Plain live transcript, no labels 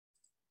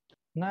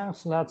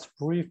Next, let's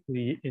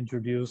briefly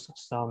introduce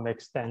some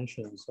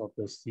extensions of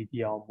the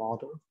CDL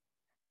model.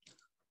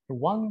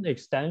 One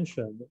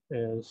extension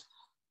is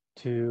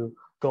to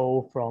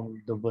go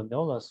from the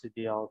vanilla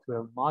CDL to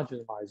a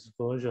marginalized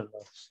version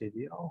of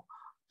CDL.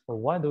 So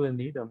why do we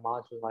need a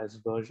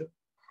marginalized version?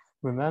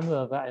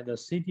 Remember that in the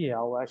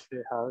CDL, we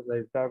actually have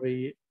a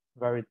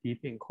very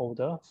deep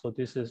encoder. So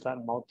this is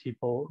like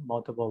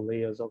multiple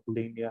layers of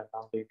linear and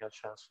nonlinear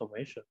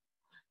transformation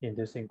in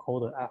this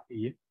encoder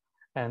FE.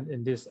 And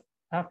in this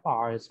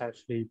FR, it's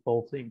actually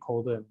both the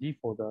encoder and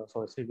decoder,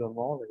 so it's even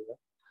more layer.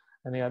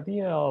 And the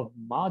idea of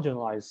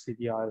marginalized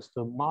CDL is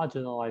to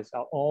marginalize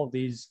out all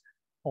these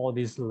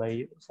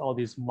layers, all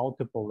these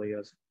multiple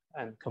layers,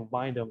 and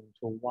combine them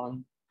into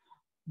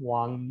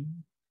one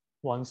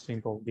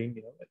single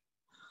linear layer.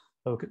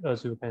 So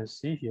as you can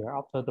see here,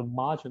 after the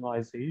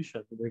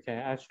marginalization, we can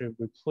actually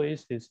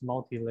replace this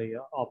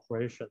multi-layer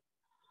operation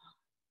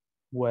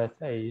with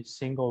a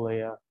single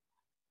layer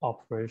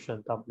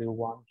operation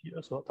W1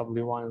 here. So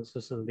W1 is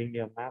just a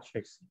linear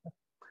matrix here.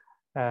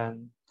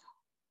 And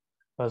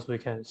as we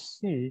can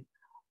see,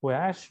 we're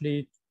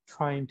actually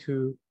trying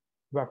to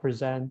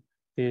represent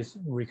this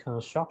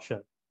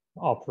reconstruction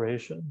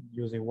operation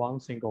using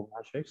one single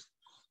matrix.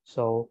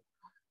 So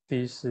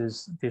this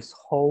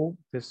whole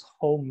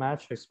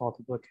matrix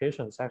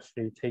multiplication is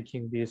actually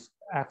taking this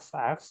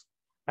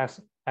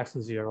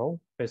x0,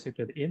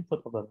 basically the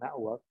input of the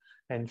network,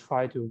 and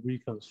try to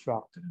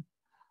reconstruct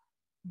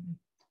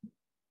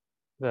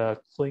the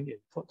clean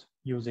input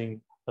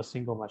using a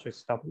single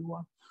matrix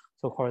W1.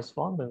 So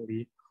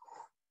correspondingly,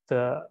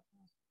 the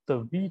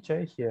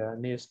Vj here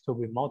needs to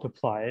be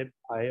multiplied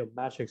by a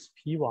matrix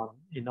P1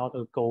 in order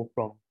to go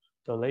from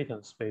the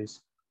latent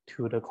space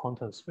to the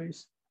content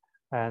space.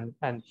 And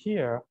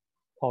here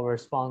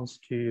corresponds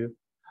to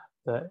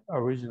the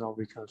original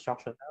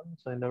reconstruction error.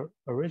 So in the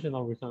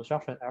original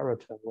reconstruction error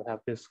term, we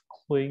have this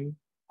clean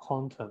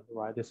content,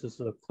 right? This is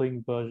the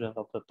clean version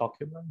of the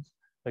document.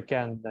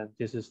 Again, then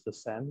this is the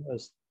same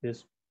as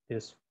this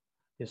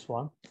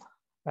one.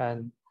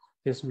 And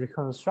this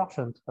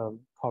reconstruction term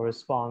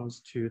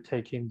corresponds to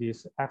taking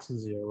this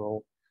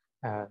x0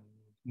 and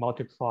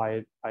multiply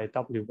it by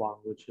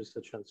W1, which is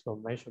the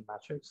transformation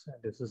matrix, and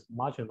this is the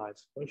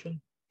marginalized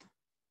version.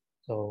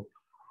 So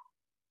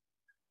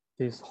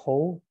this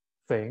whole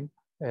thing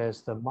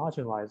is the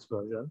marginalized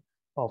version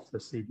of the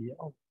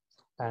CDL.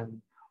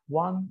 And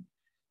one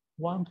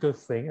good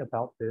thing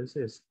about this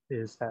is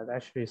that it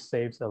actually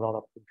saves a lot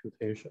of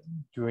computation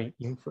during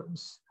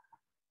inference.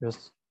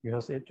 Because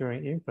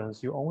during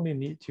inference, you only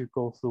need to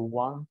go through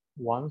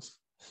one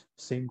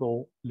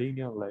single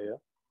linear layer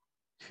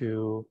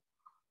to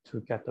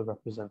get the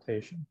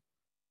representation.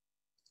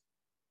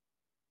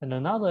 And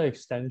another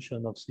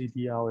extension of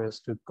CDL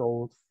is to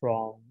go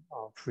from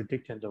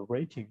predicting the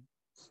rating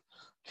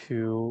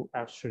to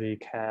actually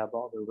care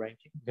about the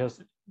ranking.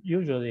 Because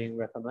usually in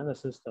recommended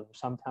systems,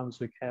 sometimes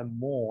we care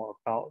more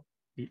about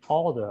the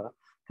order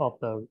of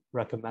the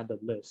recommended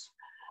list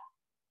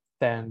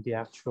than the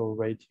actual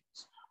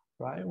ratings,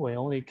 right? We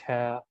only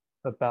care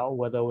about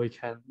whether we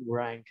can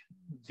rank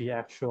the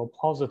actual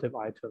positive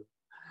item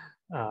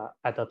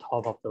at the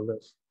top of the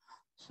list.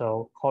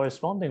 So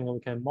correspondingly, we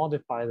can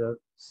modify the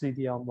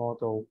CDL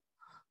model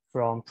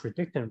from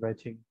predicting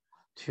rating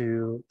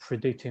to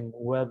predicting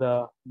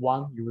whether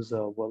one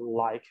user will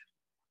like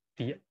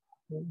the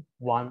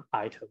one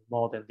item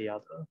more than the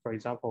other. For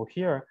example,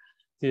 here,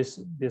 this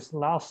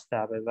last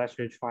step is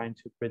actually trying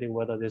to predict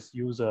whether this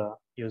user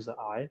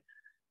I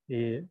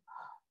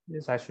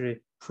is actually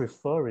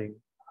preferring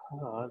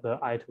the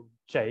item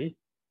J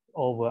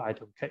over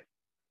item K.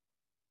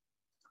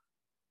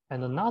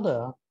 And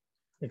another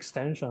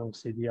extension of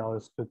CDL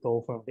is to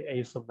go from the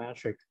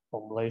asymmetric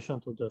formulation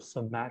to the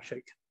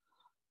symmetric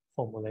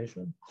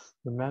formulation.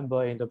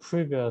 Remember, in the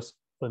previous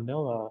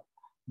vanilla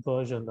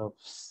version of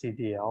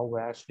CDL, we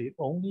actually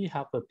only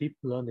have the deep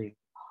learning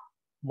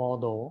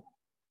model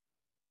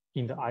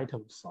in the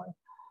item side.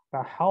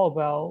 But how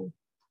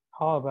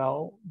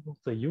about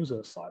the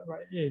user side,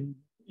 right?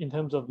 In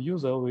terms of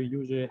user, we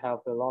usually have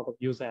a lot of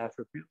user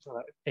attributes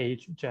like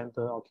age,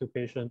 gender,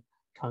 occupation,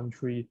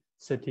 country,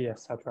 city,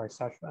 etc.,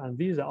 etc. And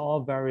these are all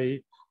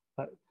very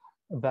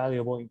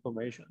valuable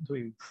information to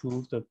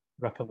improve the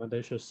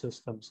recommendation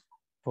system's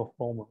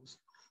performance.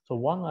 So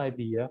one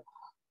idea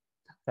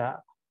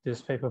that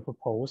this paper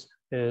proposed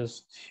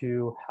is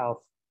to have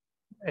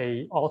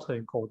a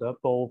autoencoder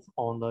both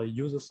on the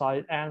user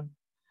side and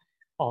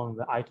on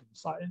the item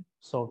side,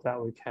 so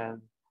that we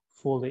can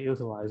fully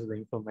utilize the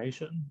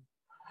information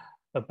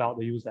about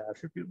the user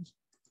attributes.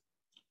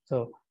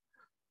 So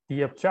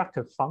the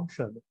objective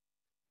function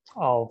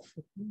of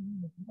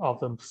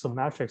the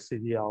symmetric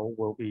CDL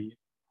will be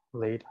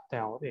laid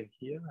down in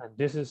here. And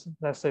this is,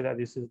 let's say that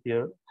this is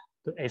the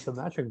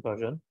asymmetric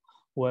version,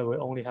 where we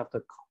only have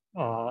the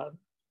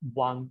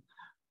one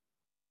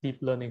deep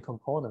learning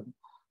component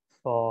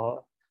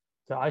for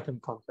the item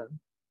content.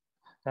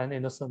 And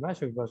in the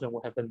symmetric version,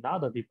 we have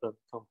another deep learning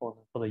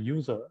component for the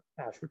user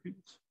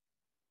attributes.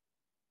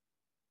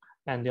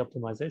 And the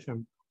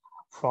optimization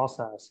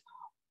process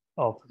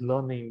of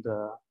learning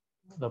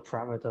the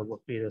parameter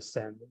would be the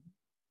same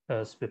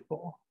as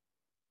before.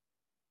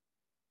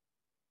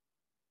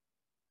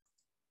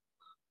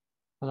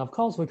 And of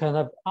course, we can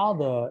have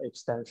other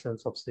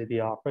extensions of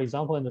CDR. For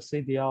example, in the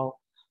CDR,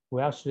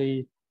 we're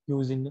actually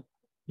using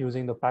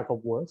the bag of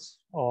words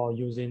or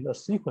using a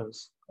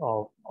sequence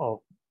of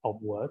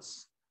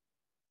words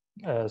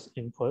as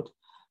input.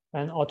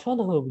 And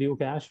alternatively, we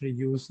can actually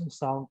use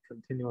some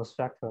continuous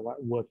factor like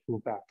word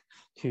fullback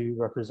to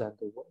represent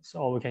the words,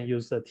 or we can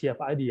use the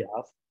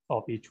TF-IDF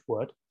of each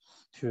word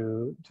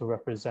to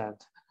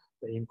represent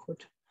the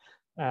input.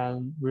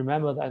 And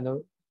remember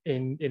that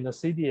in the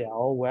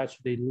CDL, we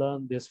actually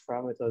learn these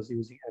parameters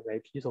using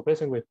MAP. So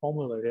basically, we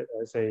formulate it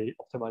as a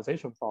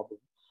optimization problem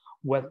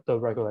with the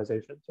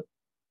regularization.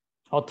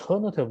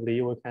 Alternatively,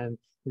 we can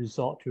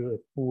resort to a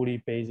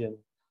fully Bayesian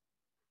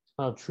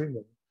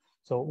treatment.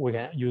 So we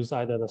can use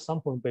either the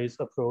sampling-based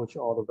approach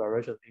or the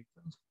variation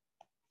inference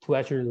to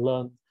actually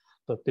learn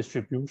the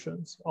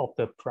distributions of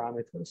the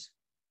parameters.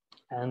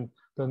 And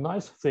the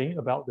nice thing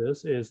about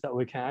this is that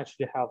we can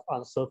actually have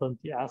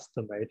uncertainty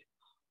estimate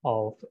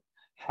of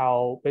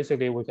how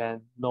basically we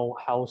can know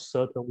how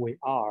certain we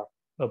are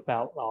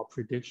about our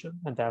prediction,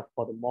 and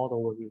therefore the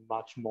model will be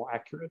much more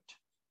accurate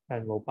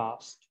and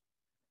robust.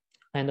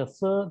 And the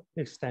third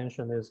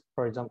extension is,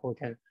 for example, we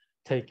can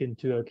take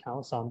into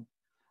account some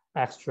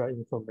extra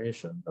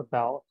information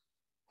about,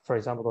 for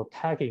example, the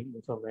tagging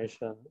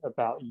information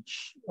about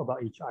each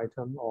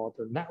item or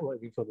the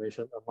network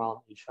information among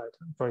each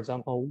item. For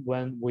example,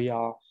 when we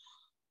are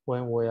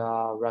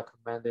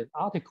recommending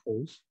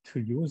articles to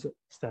users,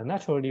 then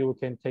naturally we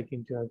can take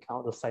into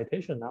account the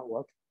citation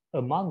network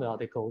among the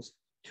articles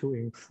to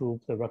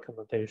improve the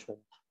recommendation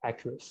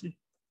accuracy.